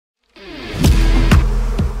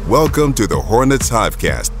Welcome to the Hornets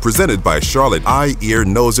Hivecast, presented by Charlotte Eye, Ear,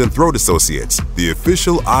 Nose, and Throat Associates, the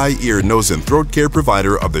official eye, ear, nose, and throat care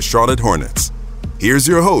provider of the Charlotte Hornets. Here's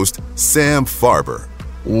your host, Sam Farber.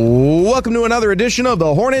 Welcome to another edition of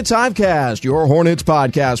the Hornets Hivecast, your Hornets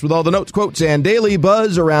podcast with all the notes, quotes, and daily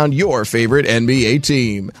buzz around your favorite NBA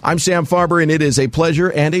team. I'm Sam Farber, and it is a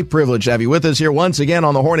pleasure and a privilege to have you with us here once again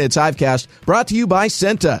on the Hornets Hivecast, brought to you by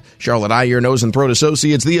Senta, Charlotte Eye, Ear, Nose, and Throat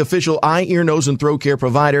Associates, the official eye, ear, nose, and throat care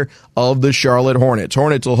provider of the Charlotte Hornets.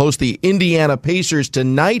 Hornets will host the Indiana Pacers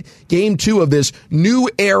tonight, Game 2 of this new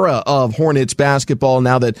era of Hornets basketball.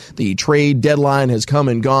 Now that the trade deadline has come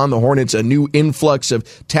and gone, the Hornets a new influx of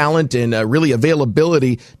talent and really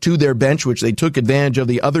availability to their bench, which they took advantage of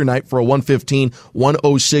the other night for a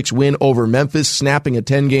 115-106 win over Memphis, snapping a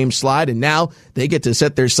 10-game slide, and now they get to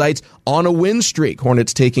set their sights on a win streak.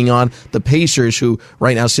 Hornets taking on the Pacers, who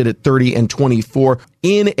right now sit at 30-24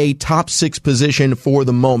 in a top 6 position for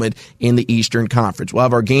the moment in the Eastern Conference. We'll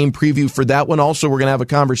have our game preview for that one. Also, we're going to have a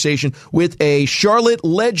conversation with a Charlotte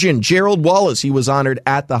legend, Gerald Wallace. He was honored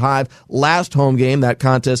at the Hive last home game, that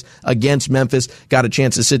contest against Memphis. Got a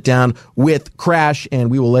chance to sit down with Crash, and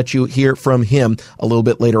we will let you hear from him a little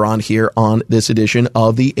bit later on here on this edition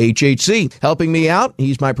of the HHC. Helping me out,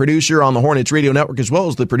 he's my producer on the Hornets Radio Network, as well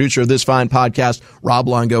as the producer of this fine podcast, Rob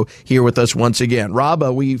Longo, here with us once again. Rob,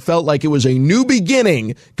 we felt like it was a new beginning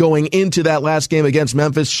going into that last game against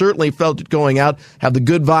Memphis. Certainly felt it going out. Have the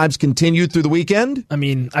good vibes continued through the weekend? I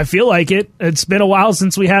mean, I feel like it. It's been a while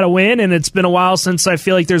since we had a win, and it's been a while since I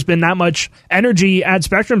feel like there's been that much energy at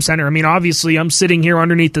Spectrum Center. I mean, obviously, I'm sitting here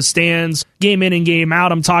underneath the stands, game in and game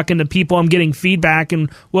out. I'm talking to people. I'm getting feedback. And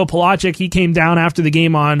Will Palachuk, he came down after the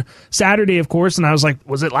game on Saturday, of course, and I was like,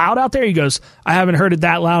 was it loud out there? He goes, I haven't heard it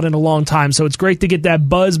that loud in a long time. So it's great to get that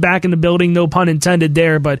buzz back in the building, no pun intended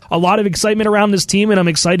there, but a lot of excitement around this team, and I'm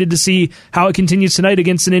excited to see how it continues tonight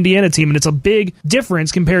against an Indiana team. And it's a big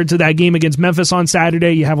difference compared to that game against Memphis on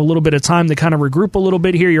Saturday. You have a little bit of time to kind of regroup a little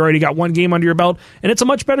bit here. You already got one game under your belt, and it's a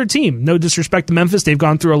much better team. No disrespect to Memphis. They've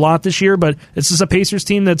gone through a lot this year, but this is a Pacers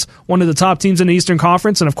team that's one of the top teams in the Eastern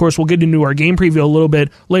Conference. And of course, we'll get into our game preview a little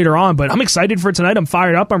bit later on, but I'm excited for tonight. I'm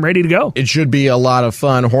fired up. I'm ready to go. It should be a lot of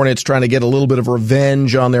fun. Hornets trying to get a little bit of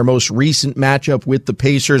revenge on their most recent matchup with the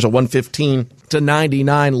Pacers, a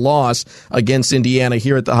 115-99 loss against Indiana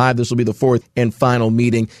here at the Hive. This will be the fourth and final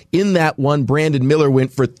meeting. In that one, Brandon Miller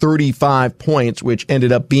went for 35 points, which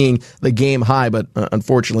ended up being the game high. But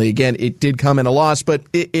unfortunately, again, it did come in a loss. But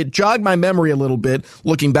it jogged my memory a little bit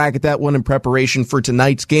looking back at that one in preparation for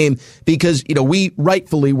tonight's game, because we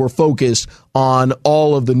rightfully were focused on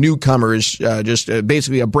all of the newcomers,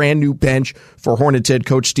 basically a brand new bench for Hornets head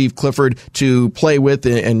coach Steve Clifford to play with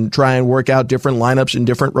and try and work out different lineups and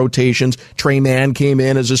different rotations. Trey Mann came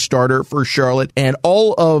in as a starter for Charlotte, and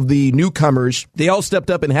all of the newcomers, they all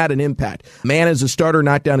stepped up and had an impact. Mann as a starter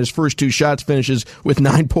knocked down his first 2 shots, finishes with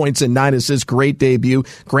 9 points and 9 assists. Great debut.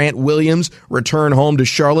 Grant Williams returned home to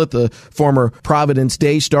Charlotte, the former Providence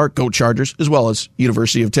Day star, go Chargers, as well as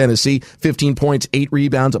University of Tennessee. 15 points, 8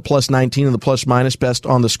 rebounds, a plus 19 in the plus-minus, best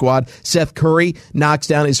on the squad. Seth Curry knocks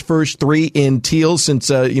down his first 3 in teal since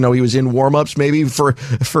he was in warm-ups maybe for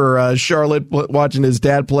Charlotte, watching his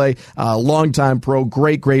dad play. Longtime pro,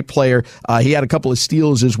 great player. He had a couple of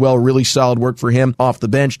steals as well. Really solid work for him off the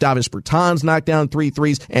bench. Davis Bertans knocked down 3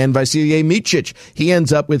 threes, and Vasilije Micic, he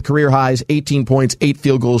ends up with career highs, 18 points, 8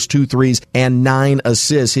 field goals, 2 threes, and 9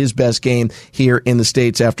 assists. His best game here in the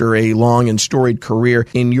States after a long and storied career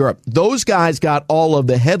in Europe. Those guys got all of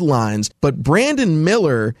the headlines, but Brandon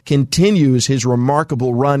Miller continues his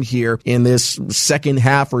remarkable run here in this second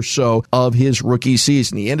half or so of his rookie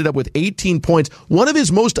season. He ended up with 18 points, one of his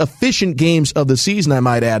most efficient games of the season, I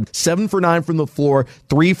might add. 7 for 9 from the floor,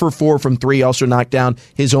 3 for 4 from 3, also knocked down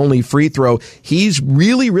his only free throw. He's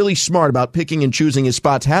really smart about picking and choosing his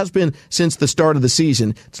spots, has been since the start of the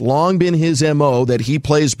season. It's long been his MO that he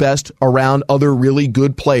plays best around other really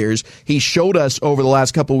good players. He showed us over the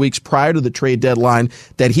last couple of weeks prior to the trade deadline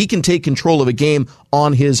that he can take control of a game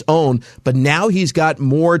on his own, but now he's got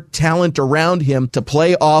more talent around him to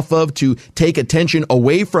play off of, to take attention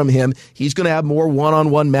away from him. He's going to have more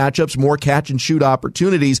one-on-one matchups, more catch-and-shoot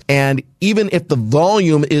opportunities, and even if the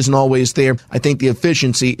volume isn't always there, I think the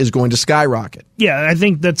efficiency is going to skyrocket. Yeah, I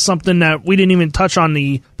think that's something that we didn't even touch on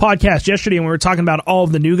the podcast yesterday when we were talking about all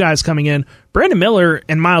of the new guys coming in. Brandon Miller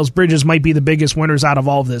and Miles Bridges might be the biggest winners out of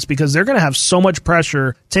all of this, because they're going to have so much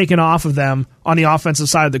pressure taken off of them on the offensive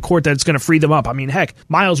side of the court that it's going to free them up. I mean, heck,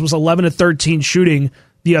 Miles was 11 of 13 shooting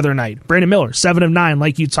the other night. Brandon Miller, 7 of 9,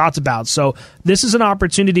 like you talked about. So this is an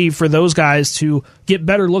opportunity for those guys to get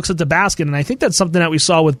better looks at the basket. And I think that's something that we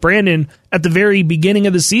saw with Brandon at the very beginning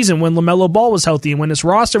of the season when LaMelo Ball was healthy and when this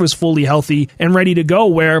roster was fully healthy and ready to go,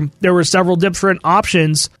 where there were several different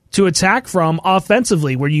options to attack from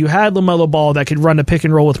offensively, where you had LaMelo Ball that could run a pick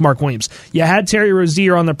and roll with Mark Williams. You had Terry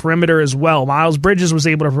Rozier on the perimeter as well. Miles Bridges was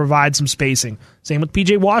able to provide some spacing. Same with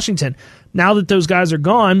PJ Washington. Now that those guys are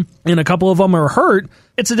gone and a couple of them are hurt,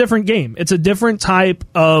 it's a different game. It's a different type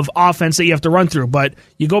of offense that you have to run through. But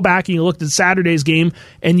you go back and you look at Saturday's game,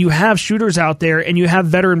 and you have shooters out there, and you have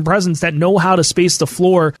veteran presence that know how to space the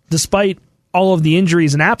floor despite all of the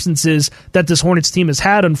injuries and absences that this Hornets team has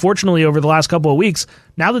had, unfortunately, over the last couple of weeks.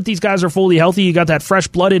 Now that these guys are fully healthy, you got that fresh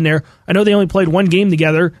blood in there. I know they only played one game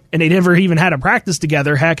together, and they never even had a practice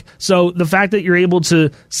together, heck. So the fact that you're able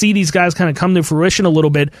to see these guys kind of come to fruition a little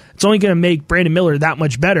bit, it's only going to make Brandon Miller that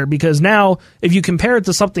much better, because now, if you compare it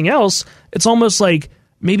to something else, it's almost like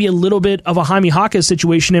maybe a little bit of a Jaime Jaquez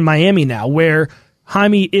situation in Miami now, where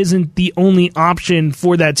Jaime isn't the only option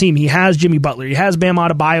for that team. He has Jimmy Butler. He has Bam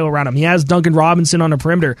Adebayo around him. He has Duncan Robinson on the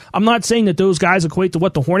perimeter. I'm not saying that those guys equate to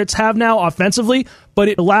what the Hornets have now offensively, but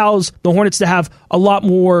it allows the Hornets to have a lot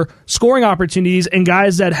more scoring opportunities and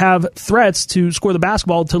guys that have threats to score the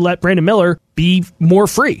basketball to let Brandon Miller be more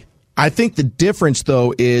free. I think the difference,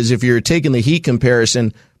 though, is if you're taking the Heat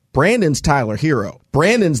comparison, Brandon's Tyler Hero.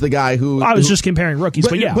 Brandon's the guy who... I was just comparing rookies,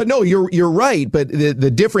 but yeah. But no, you're right. But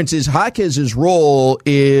the difference is Jaquez's role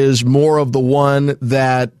is more of the one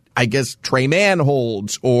that I guess Trey Mann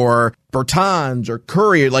holds, or Bertans, or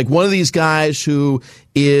Curry, like one of these guys who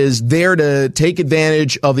is there to take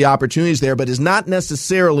advantage of the opportunities there, but is not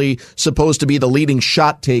necessarily supposed to be the leading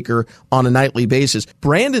shot taker on a nightly basis.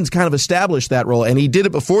 Brandon's kind of established that role, and he did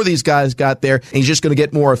it before these guys got there, and he's just going to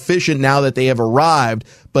get more efficient now that they have arrived.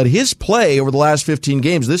 But his play over the last 15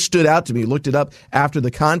 games, this stood out to me. Looked it up after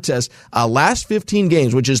the contest. Last 15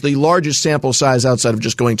 games, which is the largest sample size outside of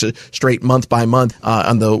just going to straight month by month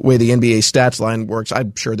on the way the NBA stats line works.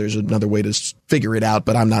 I'm sure there's another way to figure it out,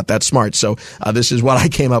 but I'm not that smart. So this is what I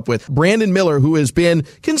came up with. Brandon Miller, who has been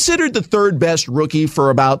considered the third best rookie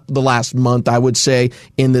for about the last month, I would say,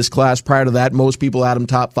 in this class. Prior to that, most people had him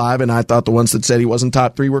top 5, and I thought the ones that said he wasn't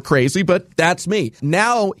top 3 were crazy, but that's me.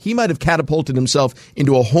 Now he might have catapulted himself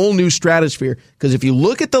into a whole new stratosphere, because if you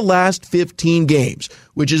look at the last 15 games,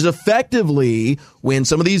 which is effectively when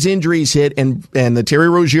some of these injuries hit and the Terry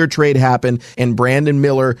Rozier trade happened and Brandon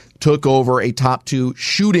Miller took over a top 2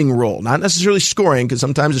 shooting role. Not necessarily scoring, because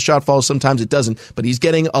sometimes the shot falls, sometimes it doesn't, but he's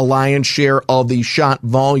getting a lion's share of the shot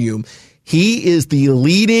volume. He is the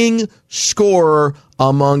leading scorer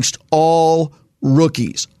amongst all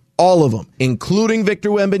rookies. All of them, including Victor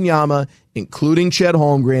Wembanyama, including Chet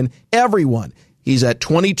Holmgren, everyone. He's at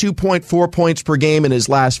 22.4 points per game in his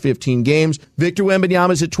last 15 games. Victor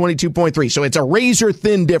Wembanyama's at 22.3. So it's a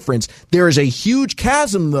razor-thin difference. There is a huge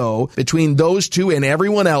chasm, though, between those two and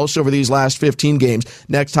everyone else over these last 15 games.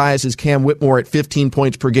 Next highest is Cam Whitmore at 15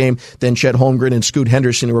 points per game, then Chet Holmgren and Scoot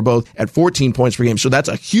Henderson, who are both at 14 points per game. So that's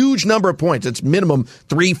a huge number of points. It's minimum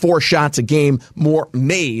 3-4 shots a game more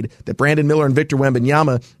made that Brandon Miller and Victor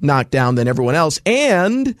Wembanyama knocked down than everyone else.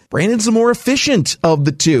 And Brandon's the more efficient of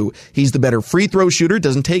the two. He's the better free throw shooter,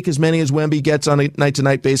 doesn't take as many as Wemby gets on a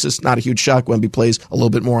night-to-night basis. Not a huge shock. Wemby plays a little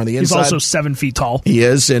bit more on the inside. He's also 7 feet tall. He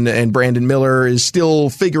is, and Brandon Miller is still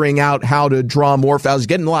figuring out how to draw more fouls. He's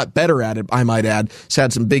getting a lot better at it, I might add. He's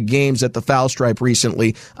had some big games at the foul stripe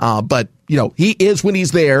recently, but he is, when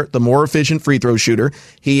he's there, the more efficient free throw shooter.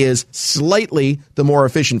 He is slightly the more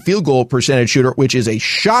efficient field goal percentage shooter, which is a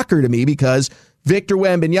shocker to me because Victor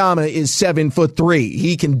Wembanyama is 7'3".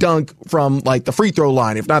 He can dunk from like the free throw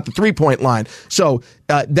line, if not the 3-point line. So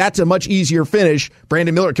that's a much easier finish.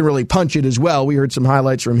 Brandon Miller can really punch it as well. We heard some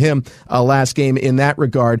highlights from him last game in that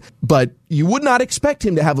regard. But you would not expect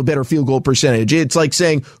him to have a better field goal percentage. It's like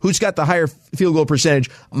saying, who's got the higher field goal percentage,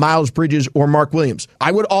 Miles Bridges or Mark Williams?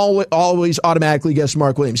 I would always automatically guess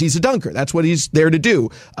Mark Williams. He's a dunker. That's what he's there to do.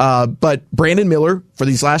 But Brandon Miller, for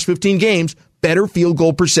these last 15 games, better field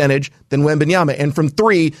goal percentage than Wembanyama. And from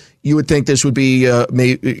 3, you would think this would be an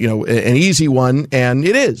easy one, and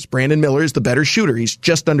it is. Brandon Miller is the better shooter. He's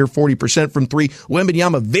just under 40% from 3.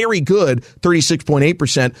 Wembanyama, very good,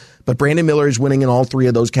 36.8%, but Brandon Miller is winning in all 3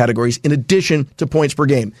 of those categories in addition to points per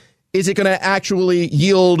game. Is it going to actually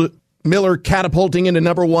yield Miller catapulting into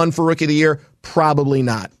number 1 for Rookie of the Year? Probably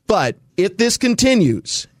not. But if this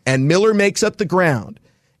continues and Miller makes up the ground,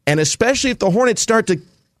 and especially if the Hornets start to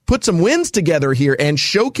put some wins together here and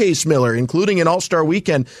showcase Miller, including an All-Star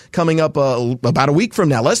weekend coming up about a week from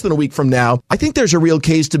now, less than a week from now, I think there's a real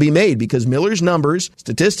case to be made because Miller's numbers,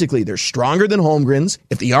 statistically, they're stronger than Holmgren's.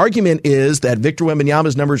 If the argument is that Victor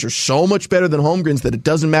Wembanyama's numbers are so much better than Holmgren's that it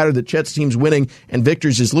doesn't matter that Chet's team's winning and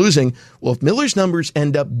Victor's is losing, well, if Miller's numbers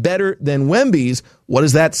end up better than Wemby's, what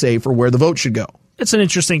does that say for where the vote should go? It's an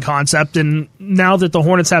interesting concept, and now that the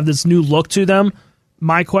Hornets have this new look to them,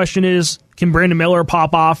 my question is, can Brandon Miller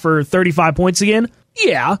pop off for 35 points again?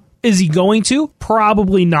 Yeah. Is he going to?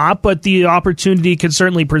 Probably not, but the opportunity could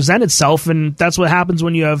certainly present itself, and that's what happens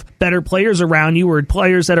when you have better players around you or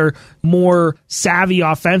players that are more savvy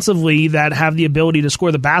offensively that have the ability to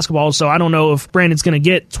score the basketball. So I don't know if Brandon's going to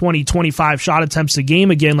get 20, 25 shot attempts a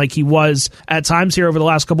game again like he was at times here over the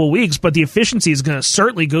last couple of weeks, but the efficiency is going to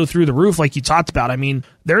certainly go through the roof like you talked about. I mean,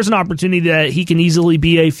 there's an opportunity that he can easily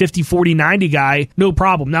be a 50, 40, 90 guy, no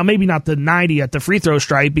problem. Now, maybe not the 90 at the free throw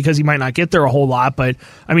stripe because he might not get there a whole lot, but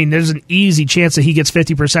I mean, there's an easy chance that he gets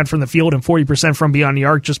 50% from the field and 40% from beyond the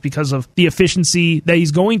arc just because of the efficiency that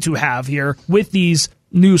he's going to have here with these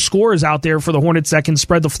new scorers out there for the Hornets that can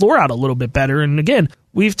spread the floor out a little bit better. And again,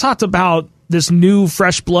 we've talked about this new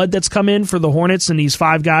fresh blood that's come in for the Hornets and these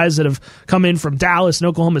 5 guys that have come in from Dallas and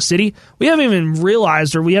Oklahoma City. We haven't even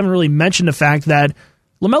realized or we haven't really mentioned the fact that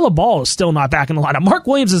LaMelo Ball is still not back in the lineup. Mark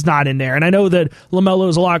Williams is not in there, and I know that LaMelo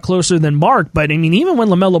is a lot closer than Mark, but I mean, even when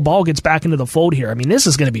LaMelo Ball gets back into the fold here, I mean, this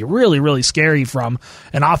is going to be really, really scary from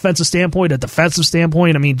an offensive standpoint, a defensive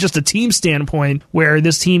standpoint, I mean, just a team standpoint where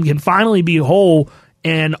this team can finally be whole,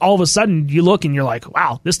 and all of a sudden you look and you're like,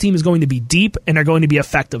 wow, this team is going to be deep and they're going to be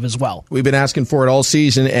effective as well. We've been asking for it all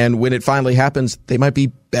season, and when it finally happens, they might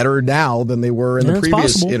be better now than they were in the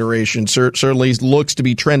previous iteration. Certainly looks to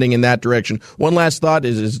be trending in that direction. One last thought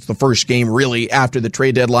is it's the first game really after the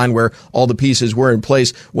trade deadline where all the pieces were in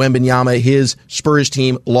place. Wembanyama, his Spurs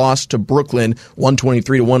team lost to Brooklyn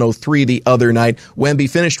 123-103 the other night. Wemby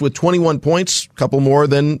finished with 21 points, a couple more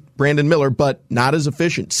than Brandon Miller, but not as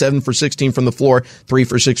efficient. 7 for 16 from the floor, 3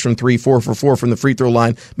 for 6 from 3, 4 for 4 from the free throw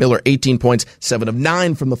line. Miller 18 points, 7 of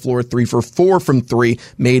 9 from the floor, 3 for 4 from 3,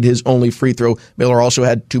 made his only free throw. Miller also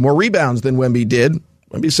had 2 more rebounds than Wemby did.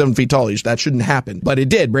 Wemby's 7 feet tall. That shouldn't happen, but it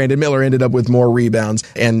did. Brandon Miller ended up with more rebounds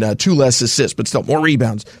and 2 less assists, but still more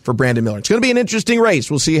rebounds for Brandon Miller. It's going to be an interesting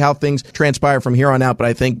race. We'll see how things transpire from here on out, but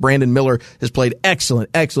I think Brandon Miller has played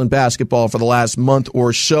excellent basketball for the last month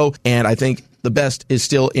or so, and I think the best is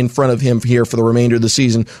still in front of him here for the remainder of the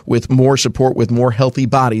season with more support, with more healthy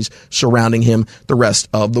bodies surrounding him the rest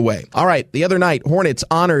of the way. All right, the other night, Hornets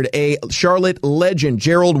honored a Charlotte legend,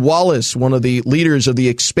 Gerald Wallace, one of the leaders of the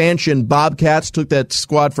expansion Bobcats, took that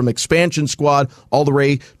squad from expansion squad all the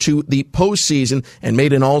way to the postseason and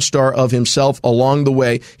made an all-star of himself along the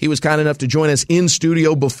way. He was kind enough to join us in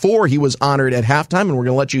studio before he was honored at halftime, and we're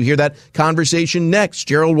going to let you hear that conversation next.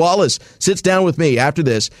 Gerald Wallace sits down with me after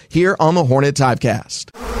this here on the Hornet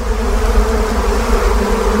Typecast.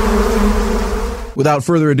 Without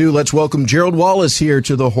further ado, let's welcome Gerald Wallace here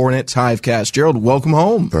to the Hornet Typecast. Gerald, welcome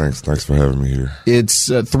home. Thanks for having me here. It's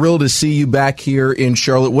a thrill to see you back here in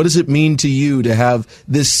Charlotte. What does it mean to you to have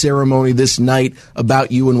this ceremony, this night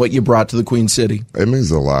about you and what you brought to the Queen City? It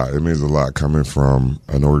means a lot. It means a lot coming from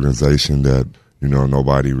an organization that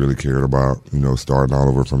nobody really cared about, starting all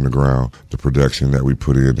over from the ground. The production that we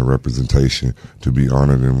put in, the representation, to be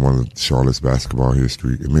honored in one of Charlotte's basketball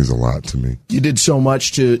history, it means a lot to me. You did so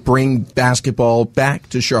much to bring basketball back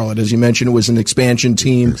to Charlotte. As you mentioned, it was an expansion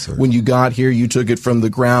team. Yes, when you got here, you took it from the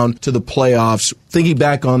ground to the playoffs. Thinking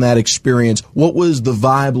back on that experience, what was the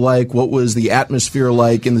vibe like? What was the atmosphere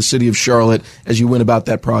like in the city of Charlotte as you went about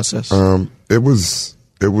that process? It was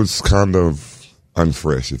kind of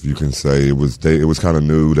unfresh, if you can say. It was kind of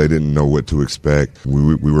new. They didn't know what to expect.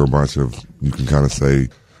 We were a bunch of, you can kind of say,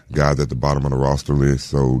 guys at the bottom of the roster list,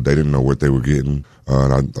 so they didn't know what they were getting.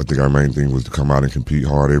 And I think our main thing was to come out and compete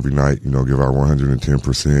hard every night, give our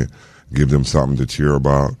 110%, give them something to cheer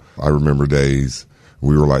about. I remember days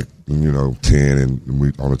we were like, 10, and we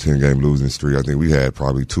on a 10-game losing streak. I think we had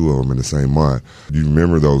probably 2 of them in the same month. You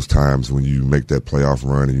remember those times when you make that playoff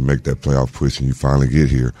run and you make that playoff push and you finally get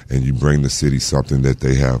here and you bring the city something that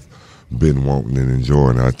they have been wanting and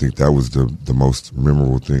enjoying. And I think that was the most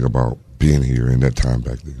memorable thing about being here in that time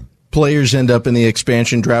back then. Players end up in the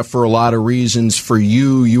expansion draft for a lot of reasons. For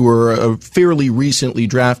you were a fairly recently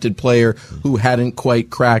drafted player who hadn't quite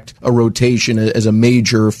cracked a rotation as a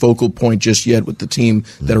major focal point just yet with the team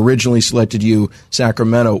that originally selected you,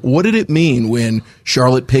 Sacramento. What did it mean when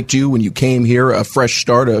Charlotte picked you, when you came here, a fresh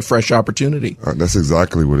start, a fresh opportunity? That's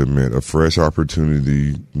exactly what it meant, a fresh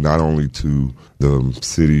opportunity, not only to the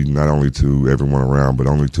city, not only to everyone around, but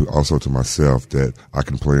also to myself, that I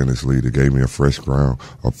can play in this league. It gave me a fresh ground,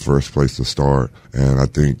 a fresh place to start. And I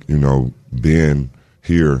think, being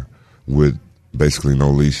here with basically no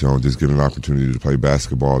leash on, just getting an opportunity to play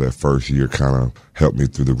basketball that first year kind of helped me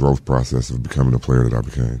through the growth process of becoming the player that I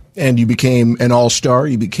became. And you became an all-star,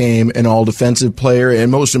 you became an all-defensive player, and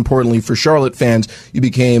most importantly for Charlotte fans, you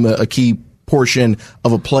became a key portion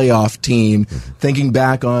of a playoff team. Mm-hmm. Thinking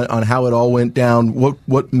back on how it all went down,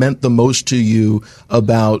 what meant the most to you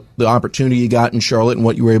about the opportunity you got in Charlotte and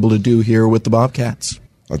what you were able to do here with the Bobcats?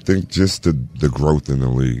 I think just the growth in the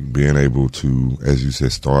league, being able to, as you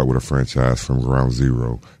said, start with a franchise from ground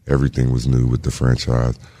zero. Everything was new with the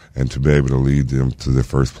franchise. And to be able to lead them to their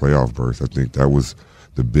first playoff berth, I think that was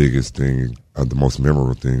the biggest thing, the most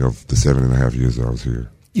memorable thing of the 7.5 years that I was here.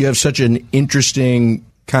 You have such an interesting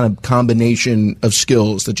kind of combination of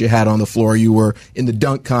skills that you had on the floor. You were in the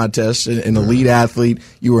dunk contest, an elite athlete.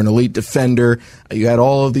 You were an elite defender. You had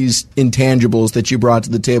all of these intangibles that you brought to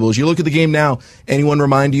the table. As you look at the game now, anyone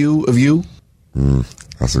remind you of you?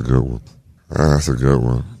 That's a good one. That's a good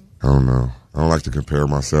one. I don't know. I don't like to compare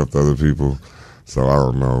myself to other people, so I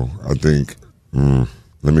don't know. I think,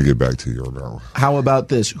 let me get back to you on that one. How about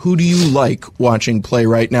this? Who do you like watching play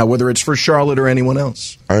right now, whether it's for Charlotte or anyone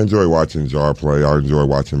else? I enjoy watching Jar play. I enjoy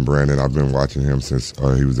watching Brandon. I've been watching him since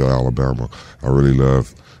he was at Alabama. I really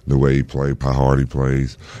love the way he plays, how hard he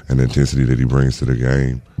plays, and the intensity that he brings to the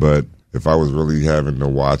game. But if I was really having to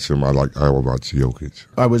watch him, I would watch Jokic.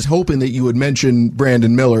 I was hoping that you would mention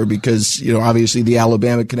Brandon Miller because, obviously the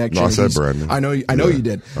Alabama connection. No, I said Brandon. I know you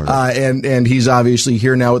did. Okay. And he's obviously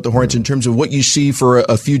here now with the Hornets in terms of what you see for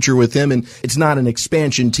a future with him. And it's not an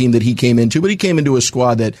expansion team that he came into, but he came into a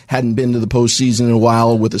squad that hadn't been to the postseason in a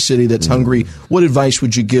while with a city that's hungry. What advice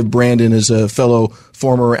would you give Brandon as a fellow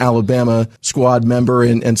former Alabama squad member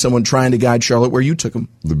and someone trying to guide Charlotte where you took him?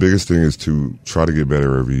 The biggest thing is to try to get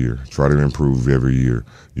better every year. Try to improve every year.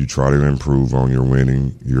 You try to improve on your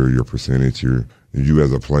winning, your percentage, you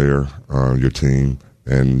as a player, your team,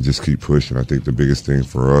 and just keep pushing. I think the biggest thing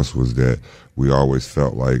for us was that we always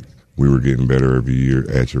felt like we were getting better every year.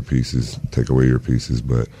 Add your pieces, take away your pieces,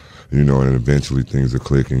 but and eventually things will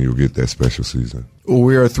click and you'll get that special season. Well,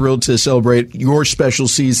 we are thrilled to celebrate your special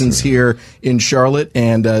seasons here in Charlotte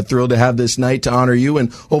and thrilled to have this night to honor you.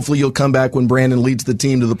 And hopefully you'll come back when Brandon leads the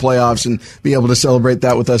team to the playoffs and be able to celebrate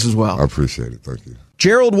that with us as well. I appreciate it. Thank you.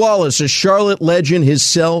 Gerald Wallace, a Charlotte legend, his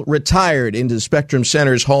cell retired into Spectrum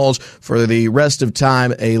Center's halls for the rest of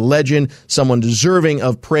time. A legend, someone deserving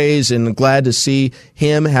of praise, and glad to see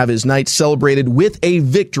him have his night celebrated with a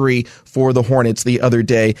victory for the Hornets the other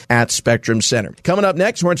day at Spectrum Center. Coming up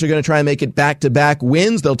next, Hornets are going to try and make it back-to-back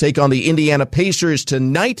wins. They'll take on the Indiana Pacers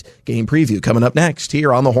tonight. Game preview coming up next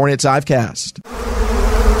here on the Hornets Ivecast.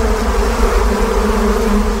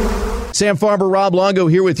 Sam Farber, Rob Longo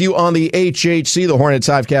here with you on the HHC, the Hornets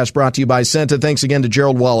Ivecast, brought to you by Senta. Thanks again to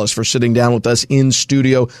Gerald Wallace for sitting down with us in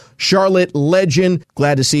studio. Charlotte legend.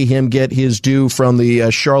 Glad to see him get his due from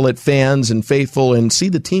the Charlotte fans and faithful and see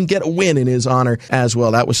the team get a win in his honor as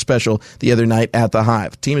well. That was special the other night at the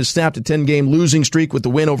Hive. The team has snapped a 10-game losing streak with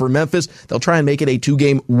the win over Memphis. They'll try and make it a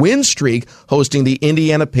 2-game win streak hosting the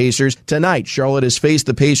Indiana Pacers tonight. Charlotte has faced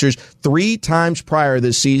the Pacers 3 times prior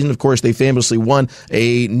this season. Of course, they famously won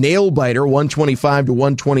a nail-biter,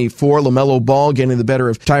 125-124. LaMelo Ball getting the better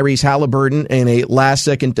of Tyrese Halliburton in a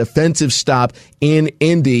last-second defensive stop in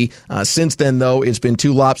Indy. Since then, though, it's been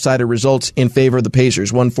 2 lopsided results in favor of the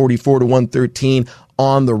Pacers, 144-113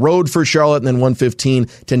 on the road for Charlotte, and then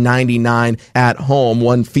 115-99 at home.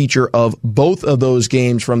 One feature of both of those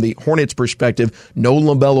games from the Hornets' perspective, no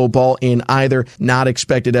LaMelo Ball in either. Not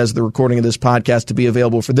expected as the recording of this podcast to be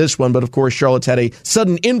available for this one, but of course Charlotte's had a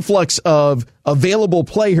sudden influx of available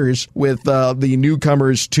players with the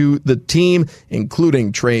newcomers to the team,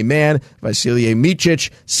 including Trey Mann, Vasilije Micic,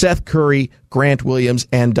 Seth Curry, Grant Williams,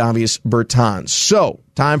 and Davis Bertans. So,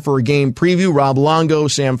 time for a game preview. Rob Longo,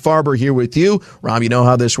 Sam Farber here with you. Rob, you know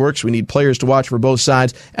how this works. We need players to watch for both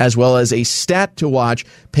sides as well as a stat to watch.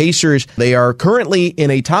 Pacers, they are currently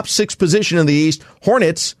in a top 6 position in the East.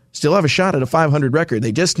 Hornets still have a shot at a 500 record.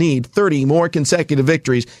 They just need 30 more consecutive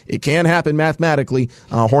victories. It can happen mathematically.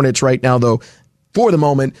 Hornets right now, though, for the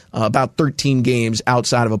moment, about 13 games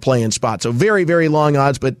outside of a play-in spot. So very, very long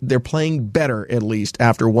odds, but they're playing better, at least,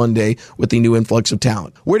 after one day with the new influx of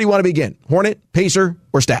talent. Where do you want to begin? Hornet, Pacer,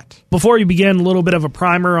 or Stat? Before you begin, a little bit of a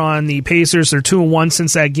primer on the Pacers. They're 2-1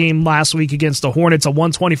 since that game last week against the Hornets, a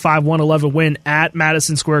 125-111 win at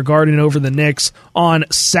Madison Square Garden over the Knicks on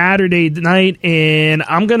Saturday night. And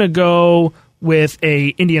I'm going to go with a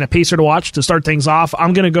Indiana Pacer to watch to start things off.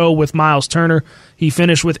 I'm going to go with Miles Turner. He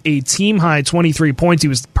finished with a team-high 23 points. He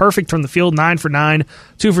was perfect from the field, 9 for 9,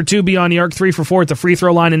 2 for 2 beyond the arc, 3 for 4 at the free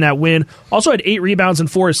throw line in that win. Also had 8 rebounds and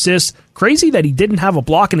 4 assists. Crazy that he didn't have a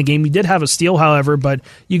block in the game. He did have a steal, however, but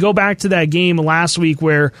you go back to that game last week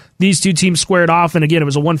where these two teams squared off, and again, it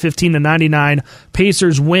was a 115-99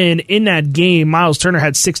 Pacers win. In that game, Miles Turner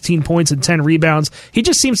had 16 points and 10 rebounds. He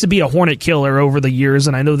just seems to be a Hornet killer over the years,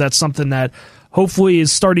 and I know that's something that hopefully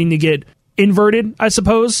is starting to get inverted, I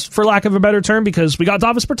suppose, for lack of a better term, because we got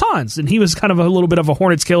Davis Bertans, and he was kind of a little bit of a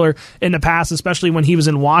Hornets killer in the past, especially when he was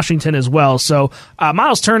in Washington as well. So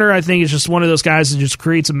Miles Turner, I think, is just one of those guys that just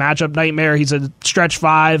creates a matchup nightmare. He's a stretch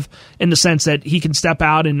 5 in the sense that he can step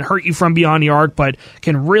out and hurt you from beyond the arc, but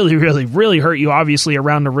can really, really, really hurt you, obviously,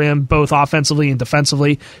 around the rim, both offensively and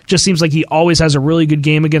defensively. Just seems like he always has a really good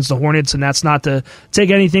game against the Hornets, and that's not to take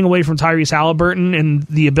anything away from Tyrese Halliburton and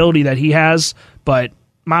the ability that he has, but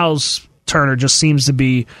Miles Turner just seems to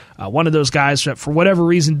be one of those guys that, for whatever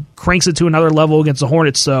reason, cranks it to another level against the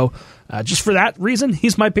Hornets. So just for that reason,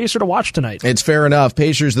 he's my Pacer to watch tonight. It's fair enough.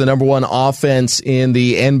 Pacers the number 1 offense in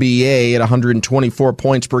the NBA at 124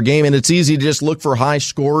 points per game, and it's easy to just look for high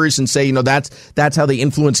scorers and say, that's how they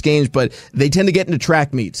influence games, but they tend to get into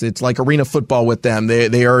track meets. It's like arena football with them.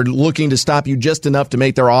 They are looking to stop you just enough to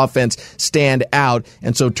make their offense stand out,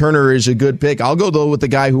 and so Turner is a good pick. I'll go, though, with the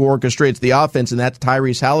guy who orchestrates the offense, and that's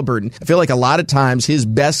Tyrese Halliburton. I feel like a lot of times his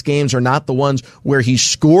best games are not the ones where he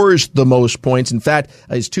scores the most points. In fact,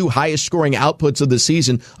 his 2 highest scoring outputs of the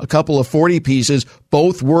season, a couple of 40 pieces,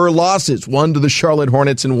 both were losses, one to the Charlotte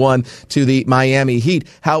Hornets and one to the Miami Heat.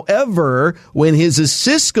 However, when his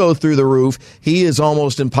assists go through the roof, he is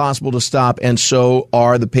almost impossible to stop, and so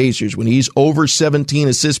are the Pacers. When he's over 17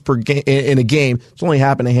 assists per game in a game, it's only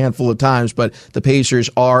happened a handful of times, but the Pacers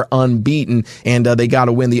are unbeaten, and they got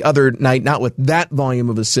to win the other night, not with that volume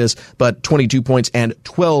of assists, but 22 points and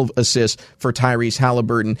 12 assists for Tyrese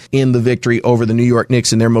Halliburton in the victory over the New York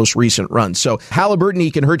Knicks in their most recent run. So Halliburton, he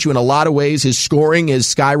can hurt you in a lot of ways. His scoring has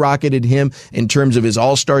skyrocketed him in terms of his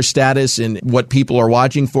all-star status and what people are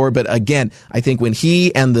watching for. But again, I think when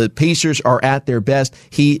he and the Pacers are at their best,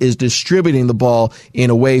 he is distributing the ball in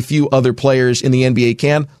a way few other players in the NBA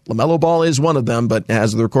can. LaMelo Ball is one of them, but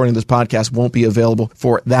as of the recording of this podcast, won't be available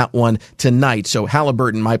for that one tonight. So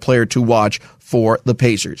Halliburton, my player to watch for the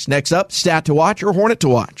Pacers. Next up, stat to watch or Hornet to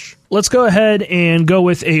watch? Let's go ahead and go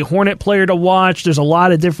with a Hornet player to watch. There's a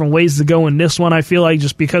lot of different ways to go in this one, I feel like,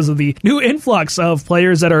 just because of the new influx of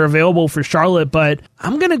players that are available for Charlotte, but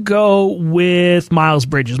I'm going to go with Miles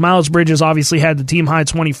Bridges. Miles Bridges obviously had the team-high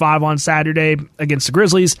 25 on Saturday against the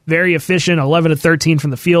Grizzlies. Very efficient, 11 of 13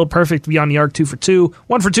 from the field, perfect beyond the arc, 2 for 2.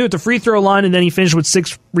 1 for 2 at the free throw line, and then he finished with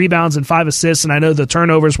 6 rebounds and 5 assists, and I know the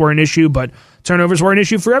turnovers were an issue, but turnovers were an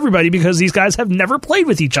issue for everybody because these guys have never played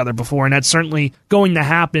with each other before, and that's certainly going to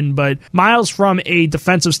happen. But Miles, from a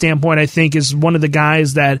defensive standpoint, I think is one of the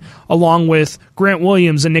guys that, along with Grant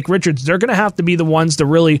Williams and Nick Richards, they're going to have to be the ones to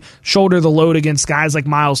really shoulder the load against guys like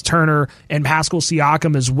Miles Turner and Pascal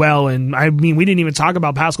Siakam as well. And I mean, we didn't even talk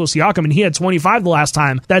about Pascal Siakam, and he had 25 the last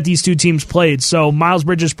time that these two teams played. So Miles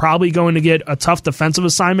Bridges is probably going to get a tough defensive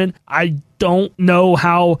assignment. I don't know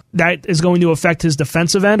how that is going to affect his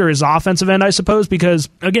defensive end or his offensive end, I suppose, because,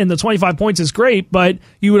 again, the 25 points is great, but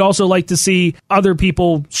you would also like to see other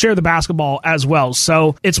people share the basketball as well.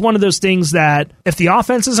 So it's one of those things that if the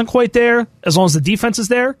offense isn't quite there, as long as the defense is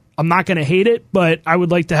there, I'm not going to hate it, but I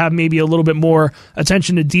would like to have maybe a little bit more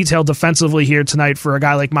attention to detail defensively here tonight for a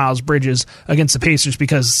guy like Miles Bridges against the Pacers,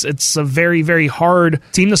 because it's a very, very hard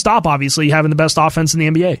team to stop, obviously, having the best offense in the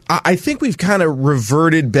NBA. I think we've kind of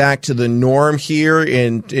reverted back to the norm here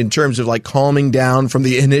in terms of like calming down from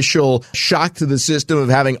the initial shock to the system of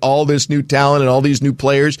having all this new talent and all these new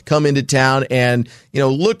players come into town, and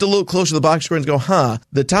looked a little closer to the box score and go,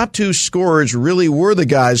 the top 2 scorers really were the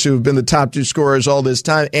guys who have been the top 2 scorers all this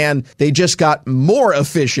time, and they just got more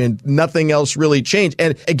efficient. Nothing else really changed.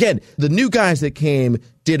 And again, the new guys that came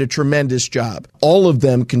did a tremendous job. All of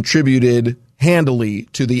them contributed handily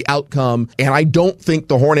to the outcome, and I don't think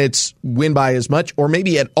the Hornets win by as much, or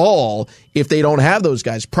maybe at all, if they don't have those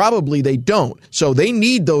guys. Probably they don't. So they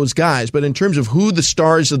need those guys, but in terms of who the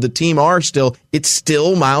stars of the team are still, it's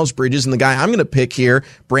still Miles Bridges, and the guy I'm going to pick here,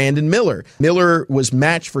 Brandon Miller. Miller was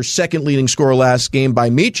matched for second leading scorer last game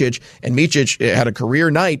by Micic, and Micic had a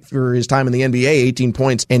career night for his time in the NBA, 18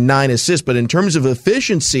 points and 9 assists, but in terms of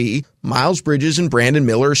efficiency, Miles Bridges and Brandon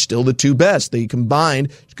Miller are still the two best. They combined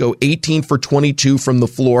to go 18 for 22 from the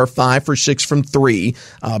floor, 5 for 6 from 3.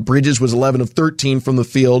 Bridges was 11 of 13 from the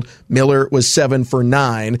field. Miller was 7 for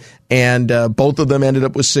 9. And both of them ended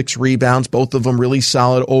up with 6 rebounds. Both of them really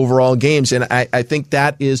solid overall games. And I think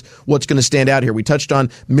that is what's going to stand out here. We touched on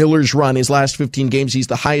Miller's run. His last 15 games, he's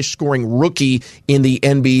the highest scoring rookie in the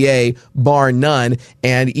NBA, bar none.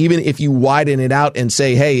 And even if you widen it out and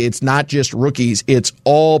say, hey, it's not just rookies, it's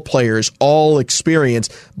all players, all experience,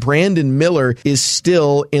 Brandon Miller is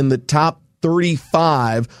still in the top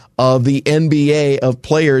 35 of the NBA of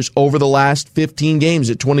players over the last 15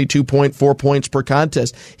 games at 22.4 points per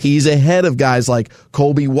contest. He's ahead of guys like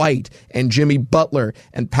Kobe White and Jimmy Butler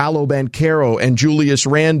and Paolo Banchero and Julius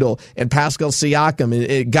Randle and Pascal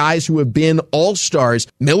Siakam, and guys who have been all-stars.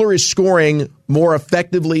 Miller is scoring more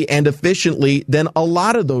effectively and efficiently than a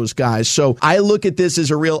lot of those guys. So I look at this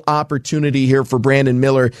as a real opportunity here for Brandon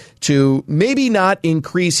Miller to maybe not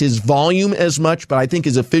increase his volume as much, but I think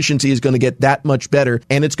his efficiency is going to get that much better,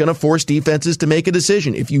 and it's going to force defenses to make a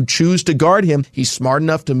decision. If you choose to guard him, he's smart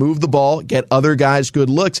enough to move the ball, get other guys good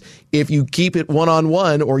looks. If you keep it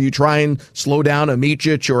one-on-one or you try and slow down a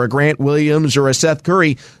Micic or a Grant Williams or a Seth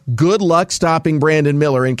Curry, good luck stopping Brandon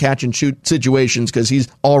Miller in catch-and-shoot situations because he's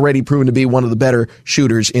already proven to be one of the better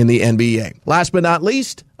shooters in the NBA. Last but not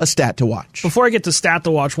least, a stat to watch. Before I get to stat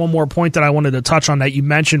to watch, one more point that I wanted to touch on that you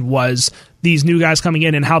mentioned was these new guys coming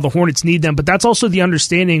in and how the Hornets need them. But that's also the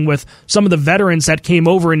understanding with some of the veterans that came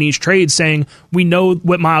over in these trades saying, we know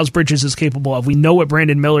what Miles Bridges is capable of. We know what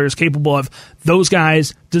Brandon Miller is capable of. Those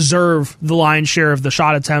guys deserve the lion's share of the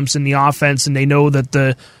shot attempts in the offense, and they know that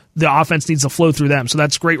the offense needs to flow through them. So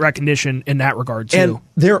that's great recognition in that regard, too. And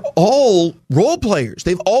they're all role players.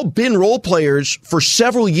 They've all been role players for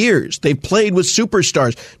several years. They've played with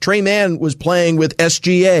superstars. Trey Mann was playing with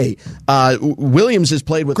SGA. Williams has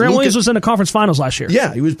played with Grant Williams was in the conference finals last year.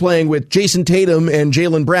 Yeah, he was playing with Jason Tatum and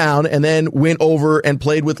Jaylen Brown, and then went over and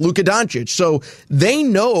played with Luka Doncic. So they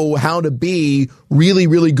know how to be really,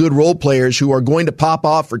 really good role players who are going to pop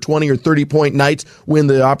off for 20 or 30-point nights when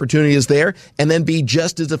the opportunity is there, and then be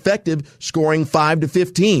just as effective scoring 5 to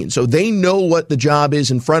 15. So they know what the job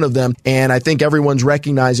is in front of them, and I think everyone's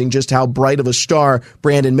recognizing just how bright of a star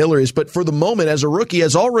Brandon Miller is. But for the moment, as a rookie,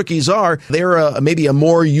 as all rookies are, they're maybe a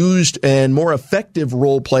more used and more effective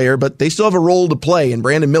role player, but they still have a role to play, and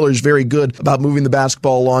Brandon Miller is very good about moving the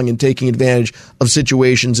basketball along and taking advantage of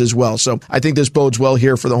situations as well. So I think this bodes well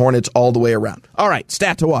here for the Hornets all the way around. All right,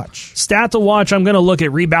 stat to watch. Stat to watch, I'm going to look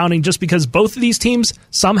at rebounding just because both of these teams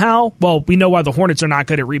somehow, well, we know why the Hornets are not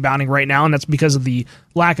good at rebounding right now, and that's because of the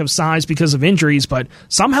lack of size, because of injuries, but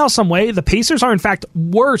somehow, some way, the Pacers are in fact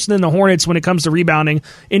worse than the Hornets when it comes to rebounding.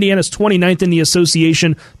 Indiana's 29th in the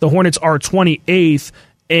association. The Hornets are 28th.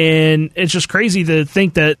 And it's just crazy to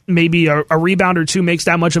think that maybe a rebound or two makes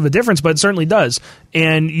that much of a difference, but it certainly does.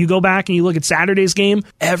 And you go back and you look at Saturday's game,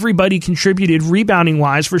 everybody contributed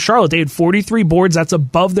rebounding-wise for Charlotte. They had 43 boards. That's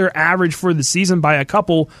above their average for the season by a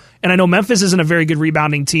couple. And I know Memphis isn't a very good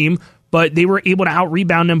rebounding team, but they were able to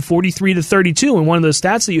out-rebound them 43-32. And one of the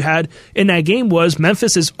stats that you had in that game was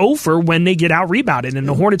Memphis is 0 for when they get out-rebounded, and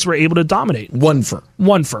the Hornets were able to dominate. 1 for.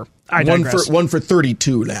 I digress. 1 for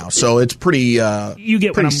 32 now, so it's pretty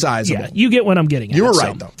sizable. Yeah, you get what I'm getting at. You were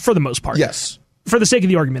right, though. For the most part. Yes. For the sake of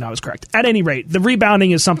the argument, I was correct. At any rate, the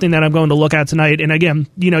rebounding is something that I'm going to look at tonight. And again,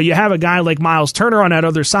 you have a guy like Miles Turner on that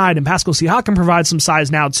other side, and Pascal Siakam provides some size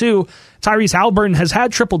now, too. Tyrese Halliburton has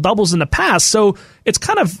had triple-doubles in the past, so it's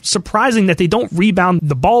kind of surprising that they don't rebound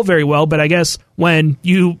the ball very well. But I guess when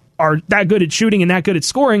you are that good at shooting and that good at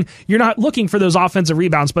scoring, you're not looking for those offensive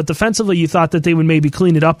rebounds. But defensively, you thought that they would maybe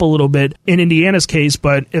clean it up a little bit in Indiana's case.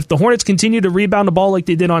 But if the Hornets continue to rebound the ball like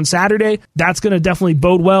they did on Saturday, that's going to definitely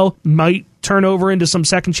bode well. Might turn over into some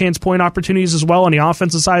second chance point opportunities as well on the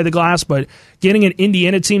offensive side of the glass. But getting an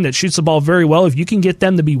Indiana team that shoots the ball very well, if you can get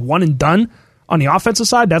them to be one and done on the offensive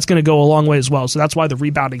side, that's going to go a long way as well. So that's why the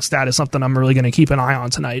rebounding stat is something I'm really going to keep an eye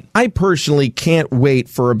on tonight. I personally can't wait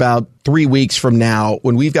for about 3 weeks from now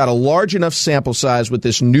when we've got a large enough sample size with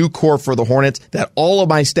this new core for the Hornets that all of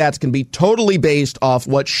my stats can be totally based off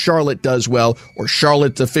what Charlotte does well, or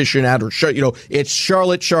Charlotte's efficient at, or it's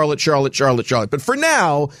Charlotte. But for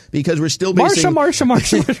now, because we're still basing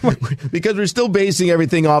because we're still basing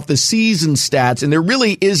everything off the season stats, and there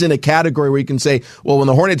really isn't a category where you can say, well, when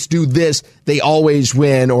the Hornets do this, they always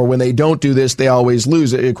win, or when they don't do this, they always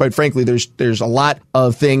lose. Quite frankly, there's a lot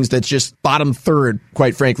of things that's just bottom third,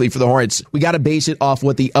 quite frankly, for the Hornets, we got to base it off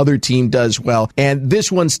what the other team does well. And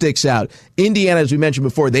this one sticks out. Indiana, as we mentioned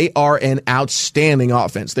before, they are an outstanding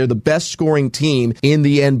offense. They're the best scoring team in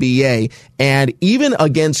the NBA. And even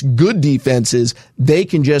against good defenses, they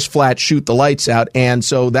can just flat shoot the lights out. And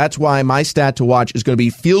so that's why my stat to watch is going to be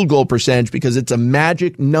field goal percentage, because it's a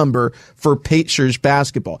magic number for Pacers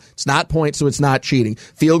basketball. It's not points, so it's not cheating.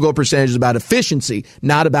 Field goal percentage is about efficiency,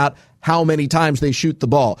 not about how many times they shoot the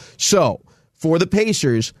ball. So for the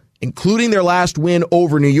Pacers, including their last win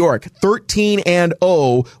over New York,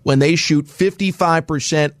 13-0 when they shoot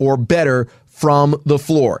 55% or better from the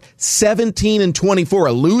floor. 17-24,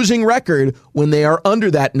 a losing record when they are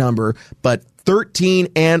under that number, but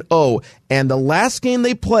 13-0. And the last game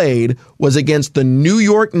they played was against the New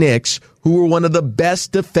York Knicks, who were one of the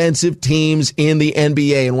best defensive teams in the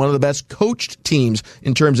NBA and one of the best coached teams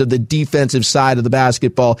in terms of the defensive side of the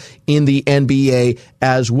basketball in the NBA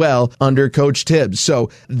as well under Coach Tibbs.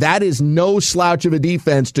 So that is no slouch of a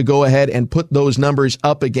defense to go ahead and put those numbers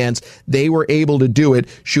up against. They were able to do it,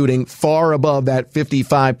 shooting far above that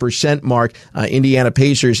 55% mark. Indiana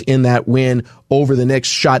Pacers in that win over the Knicks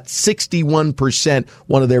shot 61%,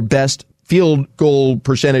 one of their best field goal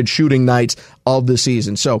percentage shooting nights of the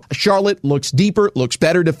season. So Charlotte looks deeper, looks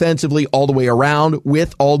better defensively all the way around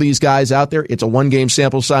with all these guys out there. It's a one-game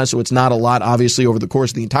sample size, so it's not a lot, obviously, over the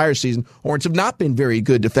course of the entire season. Hornets have not been very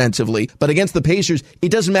good defensively, but against the Pacers,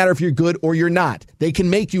 it doesn't matter if you're good or you're not. They can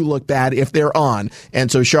make you look bad if they're on. And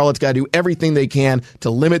so Charlotte's got to do everything they can to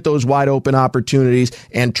limit those wide open opportunities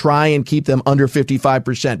and try and keep them under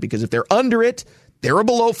 55%, because if they're under it, they're a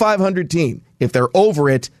below 500 team. If they're over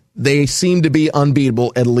it, they seem to be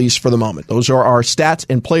unbeatable, at least for the moment. Those are our stats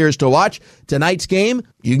and players to watch. Tonight's game,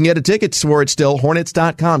 you can get a ticket for it still.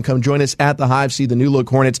 Hornets.com. Come join us at the Hive. See the new look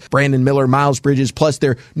Hornets, Brandon Miller, Miles Bridges, plus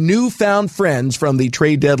their newfound friends from the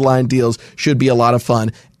trade deadline deals. Should be a lot of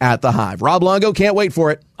fun at the Hive. Rob Longo, can't wait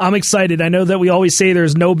for it. I'm excited. I know that we always say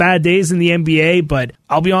there's no bad days in the NBA, but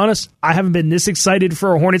I'll be honest, I haven't been this excited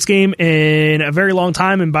for a Hornets game in a very long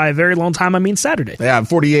time, and by a very long time, I mean Saturday. Yeah,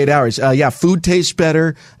 48 hours. Food tastes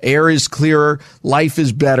better, air is clearer, life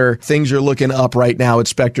is better. Things are looking up right now at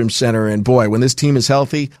Spectrum Center, and boy, when this team is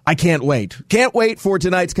healthy, I can't wait. Can't wait for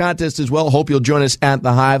tonight's contest as well. Hope you'll join us at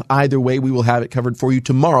the Hive. Either way, we will have it covered for you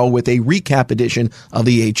tomorrow with a recap edition of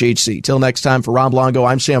the HHC. Till next time, for Rob Longo,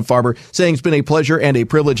 I'm Sam Farber, saying it's been a pleasure and a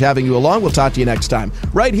privilege having you along. We'll talk to you next time,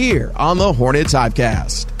 right here on the Hornets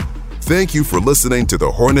Hivecast. Thank you for listening to the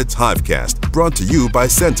Hornets Hivecast, brought to you by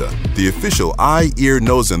Senta, the official eye, ear,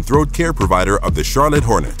 nose, and throat care provider of the Charlotte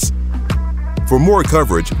Hornets. For more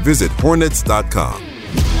coverage, visit Hornets.com.